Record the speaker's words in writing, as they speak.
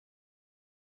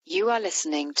You are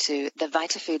listening to the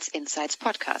Vitafoods Insights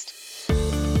podcast.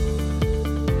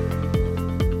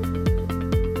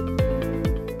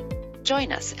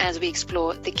 Join us as we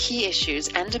explore the key issues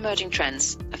and emerging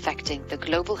trends affecting the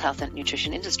global health and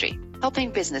nutrition industry,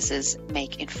 helping businesses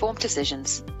make informed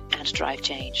decisions and drive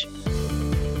change.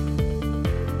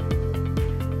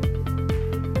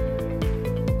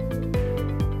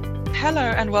 Hello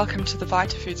and welcome to the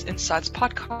Vitafoods Insights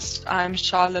podcast. I'm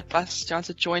Charlotte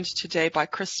Bastiaanse, joined today by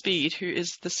Chris Speed, who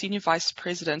is the Senior Vice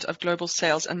President of Global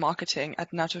Sales and Marketing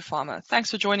at NattoPharma.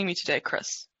 Thanks for joining me today,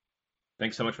 Chris.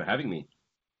 Thanks so much for having me.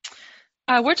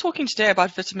 We're talking today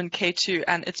about vitamin K2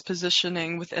 and its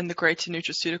positioning within the greater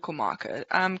nutraceutical market.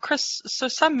 Chris, so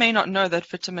some may not know that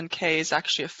vitamin K is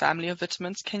actually a family of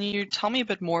vitamins. Can you tell me a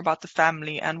bit more about the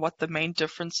family and what the main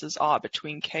differences are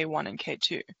between K1 and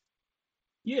K2?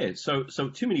 Yeah, so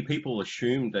too many people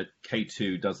assume that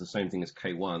K2 does the same thing as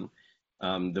K1.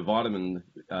 The vitamin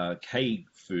K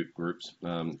food groups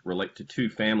relate to two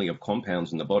family of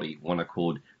compounds in the body. One are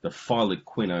called the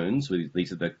phytoquinones.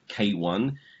 These are the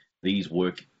K1. These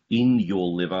work in your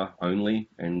liver only,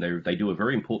 and they do a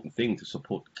very important thing to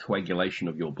support coagulation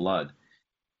of your blood.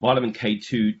 Vitamin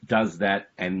K2 does that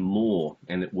and more,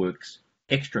 and it works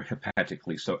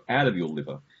extrahepatically, so out of your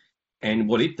liver. And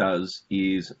what it does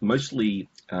is mostly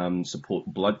support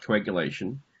blood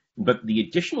coagulation, but the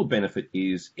additional benefit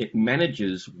is it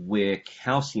manages where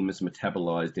calcium is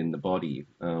metabolized in the body.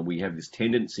 We have this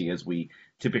tendency as we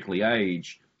typically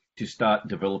age to start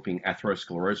developing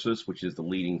atherosclerosis, which is the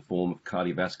leading form of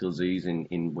cardiovascular disease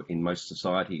in most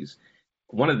societies.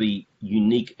 One of the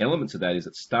unique elements of that is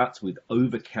it starts with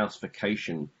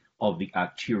overcalcification of the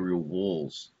arterial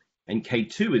walls. And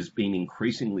K2 has been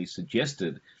increasingly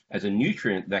suggested as a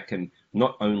nutrient that can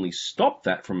not only stop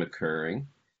that from occurring,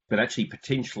 but actually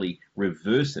potentially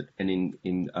reverse it. And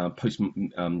in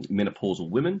post-menopausal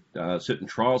women, certain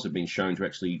trials have been shown to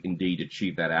actually indeed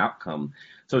achieve that outcome.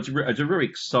 So it's a very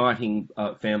exciting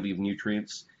family of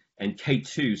nutrients, and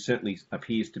K2 certainly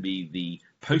appears to be the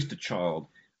poster child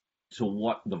to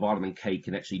what the vitamin K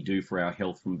can actually do for our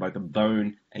health from both a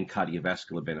bone and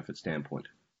cardiovascular benefit standpoint.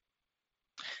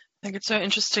 I think it's so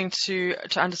interesting to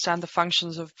understand the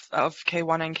functions of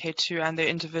K1 and K2 and their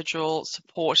individual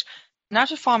support.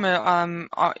 NattoPharma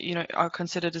are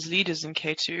considered as leaders in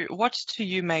K2. What to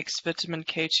you makes vitamin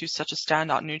K2 such a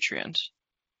standout nutrient?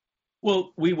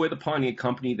 Well, we were the pioneer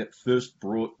company that first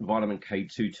brought vitamin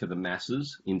K2 to the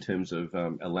masses in terms of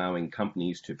allowing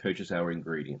companies to purchase our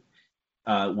ingredient.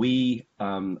 We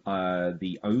are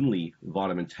the only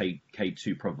vitamin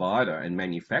K2 provider and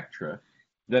manufacturer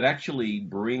that actually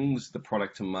brings the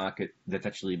product to market that's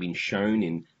actually been shown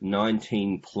in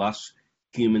 19 plus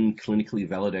human clinically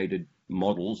validated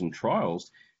models and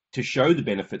trials to show the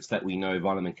benefits that we know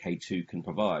vitamin K2 can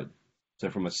provide. So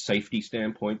from a safety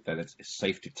standpoint, that it's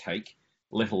safe to take,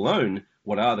 let alone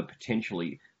what are the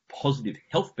potentially positive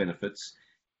health benefits.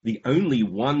 The only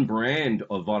one brand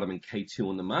of vitamin K2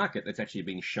 on the market that's actually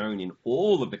been shown in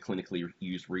all of the clinically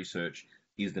used research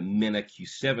is the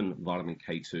MENA-Q7 vitamin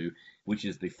K2, which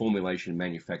is the formulation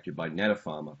manufactured by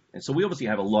NattoPharma. And so we obviously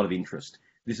have a lot of interest.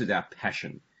 This is our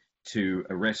passion, to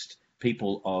arrest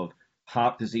people of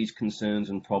heart disease concerns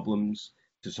and problems,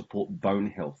 to support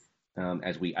bone health.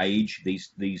 As we age,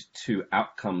 these two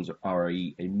outcomes are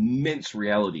an immense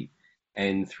reality.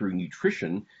 And through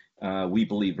nutrition, we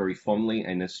believe very fondly,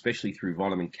 and especially through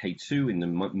vitamin K2 in the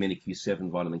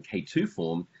MENA-Q7 vitamin K2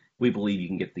 form, we believe you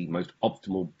can get the most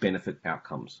optimal benefit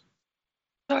outcomes.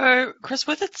 So, Chris,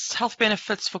 with its health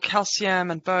benefits for calcium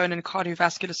and bone and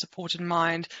cardiovascular support in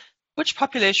mind, which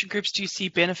population groups do you see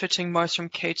benefiting most from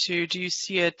K2? Do you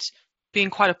see it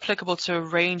being quite applicable to a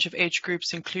range of age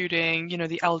groups, including,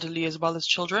 the elderly as well as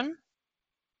children?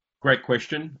 Great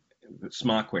question,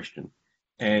 smart question.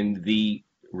 And the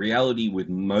reality with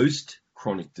most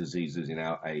chronic diseases in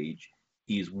our age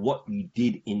is what you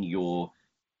did in your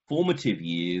formative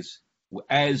years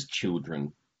as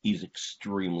children is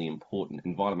extremely important,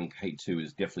 and vitamin K2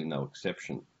 is definitely no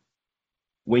exception.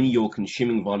 When you're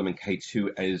consuming vitamin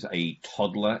K2 as a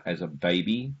toddler, as a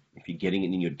baby, if you're getting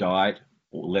it in your diet,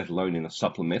 or let alone in a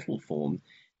supplemental form,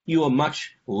 you are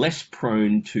much less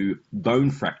prone to bone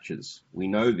fractures. We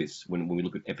know this when we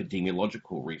look at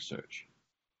epidemiological research.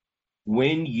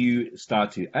 When you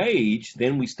start to age,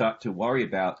 then we start to worry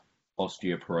about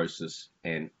osteoporosis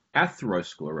and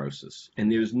atherosclerosis.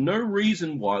 And there's no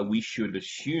reason why we should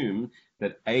assume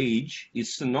that age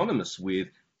is synonymous with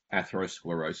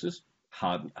atherosclerosis,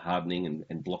 hardening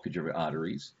and blockage of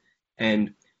arteries,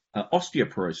 and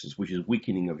osteoporosis, which is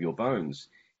weakening of your bones.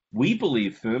 We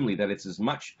believe firmly that it's as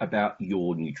much about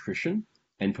your nutrition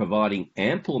and providing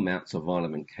ample amounts of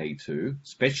vitamin K2,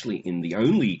 especially in the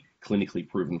only clinically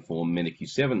proven form,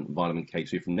 MENQ7 vitamin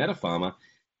K2 from NattoPharma,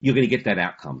 you're going to get that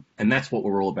outcome. And that's what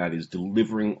we're all about, is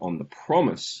delivering on the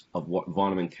promise of what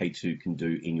vitamin K2 can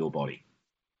do in your body.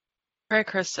 Great,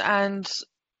 Chris. And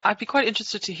I'd be quite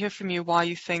interested to hear from you why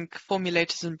you think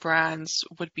formulators and brands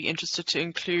would be interested to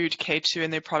include K2 in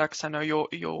their products. I know your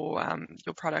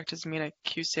product is MENQ7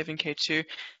 K2.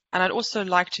 And I'd also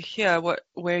like to hear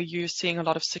where you're seeing a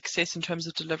lot of success in terms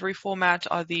of delivery format.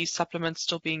 Are these supplements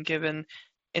still being given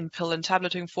in pill and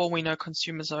tableting form? We know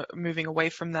consumers are moving away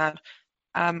from that.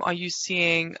 Are you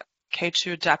seeing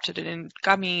K2 adapted in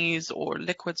gummies or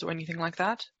liquids or anything like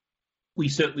that? We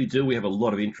certainly do. We have a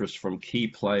lot of interest from key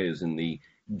players in the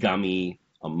gummy,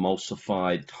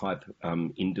 emulsified type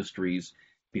industries,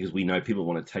 because we know people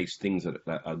want to taste things that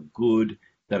are good,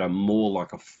 that are more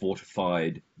like a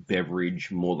fortified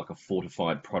beverage, more like a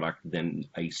fortified product than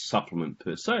a supplement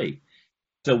per se.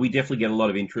 So we definitely get a lot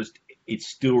of interest. It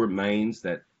still remains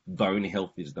that bone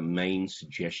health is the main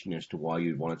suggestion as to why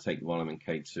you'd want to take vitamin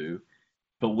K2.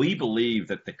 But we believe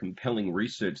that the compelling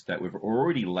research that we've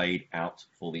already laid out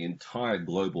for the entire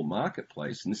global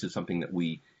marketplace, and this is something that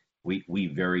we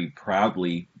very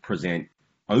proudly present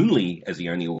only as the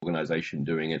only organization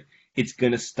doing it, it's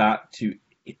going to start to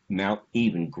mount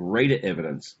even greater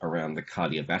evidence around the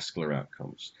cardiovascular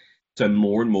outcomes. So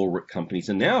more and more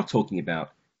companies are now talking about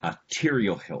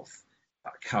arterial health,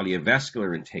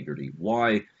 cardiovascular integrity,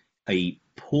 why a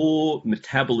poor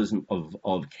metabolism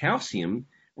of calcium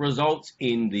results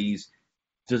in these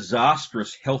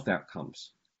disastrous health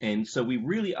outcomes. And so we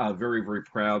really are very, very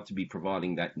proud to be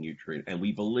providing that nutrient. And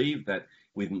we believe that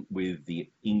with the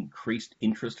increased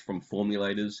interest from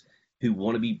formulators who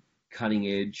want to be cutting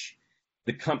edge,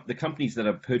 the companies that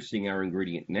are purchasing our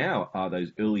ingredient now are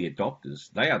those early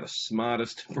adopters. They are the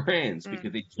smartest brands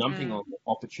because they're jumping on the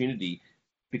opportunity,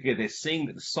 because they're seeing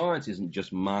that the science isn't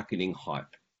just marketing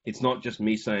hype. It's not just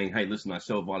me saying, hey, listen, I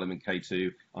sell vitamin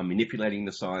K2. I'm manipulating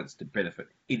the science to benefit.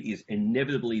 It is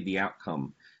inevitably the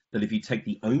outcome that if you take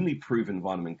the only proven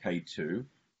vitamin K2,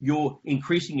 you're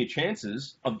increasing your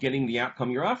chances of getting the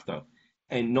outcome you're after.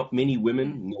 And not many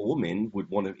women nor men would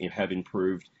want to have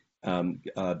improved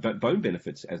bone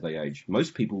benefits as they age.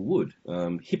 Most people would.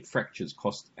 Hip fractures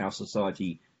cost our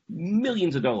society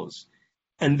millions of dollars.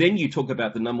 And then you talk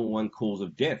about the number one cause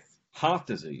of death, heart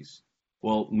disease.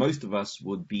 Well, most of us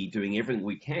would be doing everything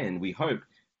we can, we hope,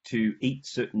 to eat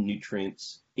certain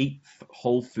nutrients, eat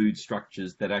whole food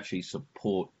structures that actually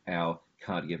support our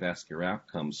cardiovascular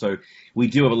outcomes. So we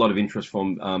do have a lot of interest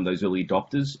from those early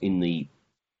adopters in the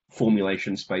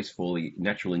formulation space for the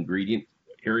natural ingredient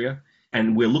area.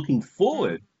 And we're looking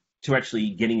forward to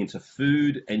actually getting into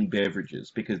food and beverages,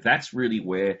 because that's really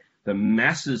where the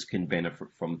masses can benefit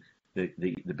from the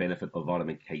benefit of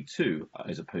vitamin K2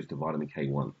 as opposed to vitamin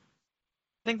K1.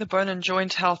 I think the bone and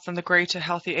joint health and the greater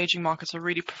healthy aging markets are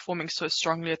really performing so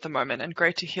strongly at the moment, and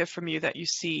great to hear from you that you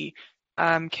see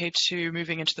K2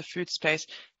 moving into the food space.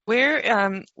 Where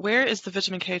is the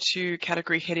vitamin K2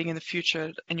 category heading in the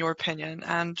future, in your opinion?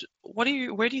 And where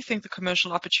do you think the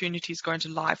commercial opportunity is going to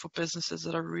lie for businesses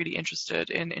that are really interested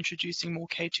in introducing more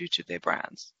K2 to their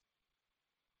brands?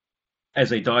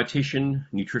 As a dietitian,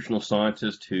 nutritional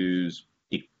scientist who's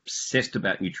obsessed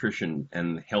about nutrition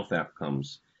and health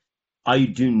outcomes, I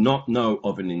do not know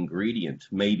of an ingredient,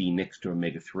 maybe next to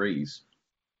omega-3s,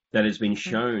 that has been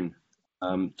shown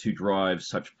to drive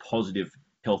such positive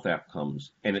health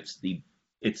outcomes. And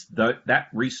that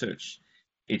research,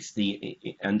 it's the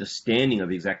understanding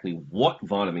of exactly what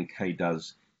vitamin K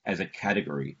does as a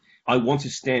category. I want to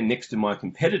stand next to my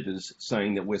competitors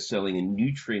saying that we're selling a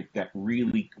nutrient that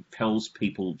really compels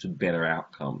people to better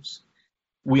outcomes.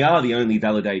 We are the only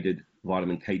validated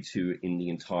vitamin K2 in the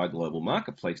entire global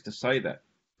marketplace to say that.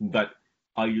 But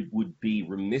I would be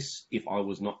remiss if I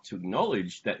was not to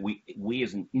acknowledge that we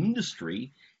as an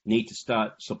industry need to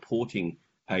start supporting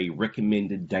a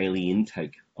recommended daily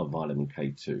intake of vitamin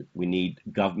K2. We need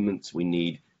governments, we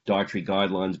need dietary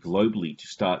guidelines globally to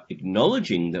start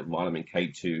acknowledging that vitamin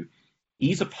K2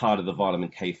 is a part of the vitamin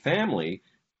K family,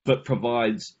 but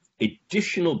provides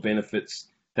additional benefits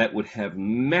that would have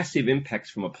massive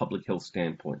impacts from a public health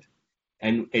standpoint.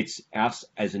 And it's us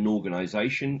as an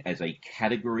organization, as a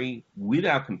category, with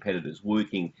our competitors,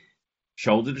 working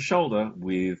shoulder to shoulder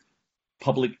with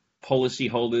public policy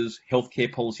holders,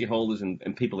 healthcare policy holders,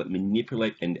 and people that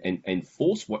manipulate and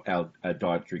force what our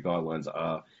dietary guidelines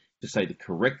are to say the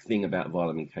correct thing about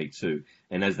vitamin K2.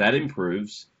 And as that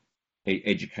improves,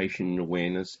 education and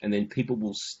awareness, and then people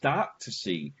will start to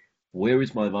see, where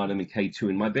is my vitamin K2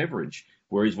 in my beverage?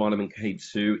 Where is vitamin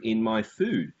K2 in my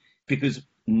food? Because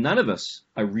none of us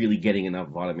are really getting enough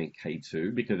vitamin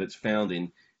K2 because it's found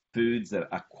in foods that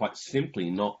are quite simply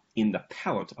not in the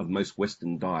palate of most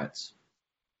Western diets.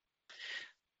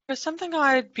 There's something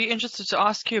I'd be interested to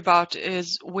ask you about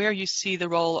is where you see the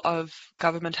role of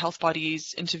government health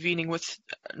bodies intervening with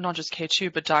not just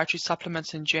K2, but dietary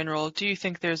supplements in general. Do you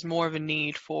think there's more of a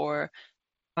need for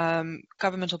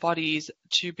governmental bodies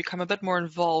to become a bit more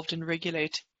involved in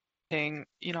regulating,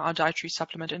 our dietary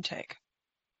supplement intake?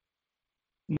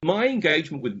 My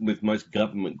engagement with most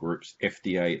government groups,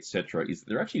 FDA, etc., is that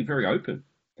they're actually very open.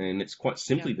 And it's quite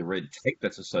simply the red tape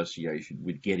that's associated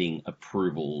with getting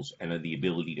approvals and the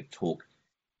ability to talk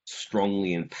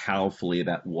strongly and powerfully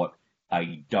about what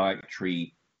a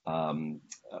dietary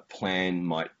plan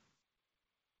might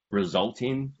result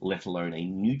in, let alone a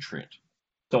nutrient.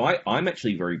 So I'm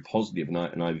actually very positive,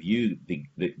 and I view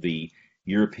the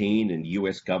European and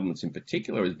US governments in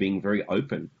particular as being very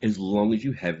open as long as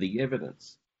you have the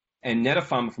evidence. And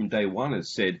NattoPharma from day one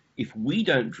has said, if we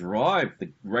don't drive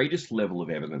the greatest level of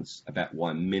evidence about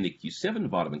why mimic Q7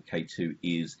 vitamin K2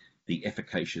 is the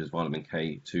efficacious vitamin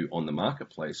K2 on the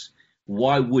marketplace,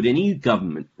 why would any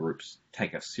government groups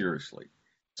take us seriously?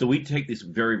 So we take this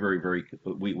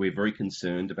we're very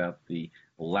concerned about the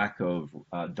lack of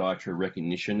dietary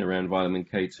recognition around vitamin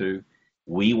K2.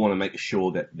 We want to make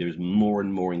sure that there's more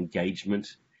and more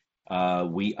engagement.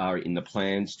 We are in the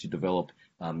plans to develop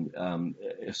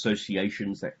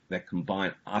associations that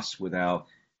combine us with our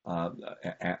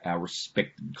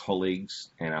respected colleagues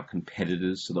and our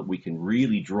competitors so that we can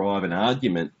really drive an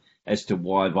argument as to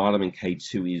why vitamin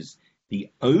K2 is the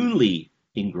only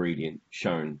ingredient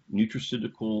shown,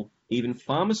 nutraceutical, even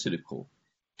pharmaceutical,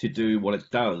 to do what it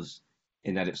does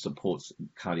in that it supports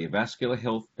cardiovascular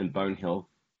health and bone health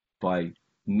by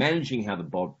managing how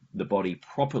the body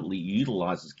properly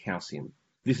utilizes calcium.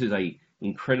 This is a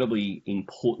incredibly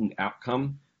important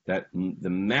outcome that the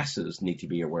masses need to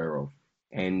be aware of.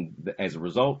 And as a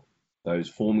result,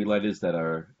 those formulators that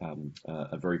are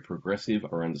very progressive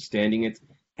are understanding it,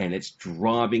 and it's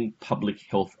driving public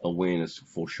health awareness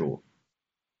for sure.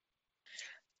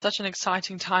 Such an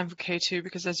exciting time for K2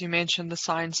 because, as you mentioned, the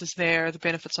science is there, the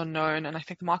benefits are known, and I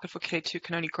think the market for K2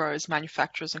 can only grow as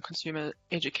manufacturers and consumer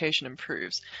education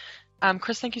improves.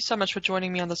 Chris, thank you so much for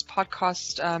joining me on this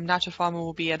podcast. NattoPharma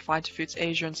will be at Vitafoods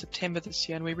Asia in September this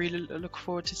year, and we really look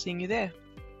forward to seeing you there.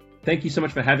 Thank you so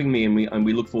much for having me, and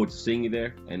we look forward to seeing you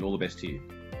there, and all the best to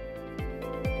you.